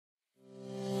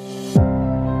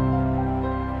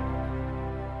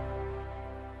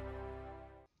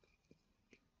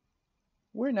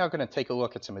We're now going to take a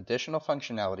look at some additional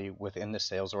functionality within the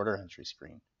sales order entry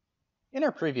screen. In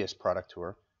our previous product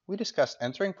tour, we discussed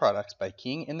entering products by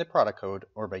keying in the product code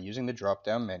or by using the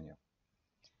drop-down menu.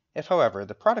 If, however,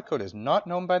 the product code is not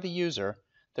known by the user,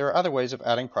 there are other ways of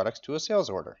adding products to a sales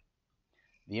order.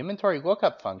 The inventory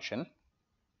lookup function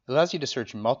allows you to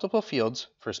search multiple fields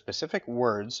for specific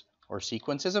words or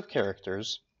sequences of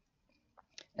characters,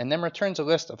 and then returns a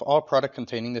list of all product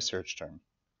containing the search term.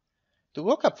 The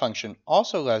lookup function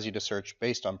also allows you to search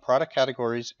based on product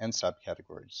categories and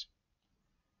subcategories.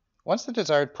 Once the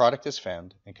desired product is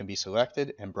found, it can be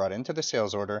selected and brought into the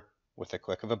sales order with a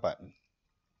click of a button.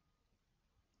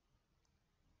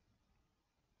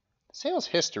 The Sales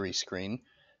History screen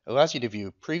allows you to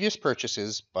view previous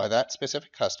purchases by that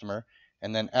specific customer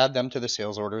and then add them to the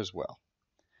sales order as well.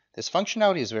 This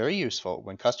functionality is very useful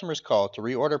when customers call to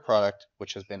reorder product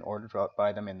which has been ordered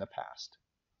by them in the past.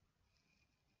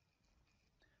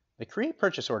 The Create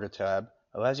Purchase Order tab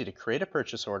allows you to create a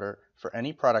purchase order for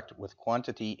any product with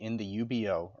quantity in the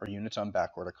UBO, or Units on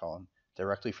Backorder column,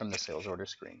 directly from the sales order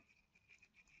screen.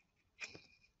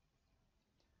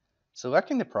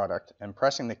 Selecting the product and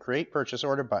pressing the Create Purchase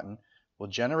Order button will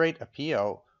generate a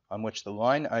PO on which the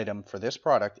line item for this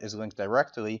product is linked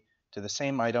directly to the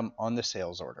same item on the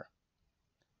sales order.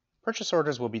 Purchase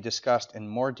orders will be discussed in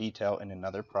more detail in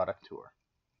another product tour.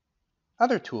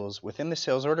 Other tools within the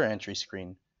sales order entry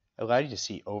screen allow you to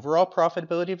see overall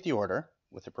profitability of the order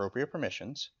with appropriate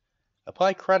permissions,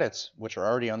 apply credits which are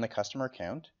already on the customer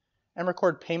account, and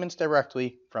record payments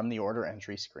directly from the order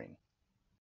entry screen.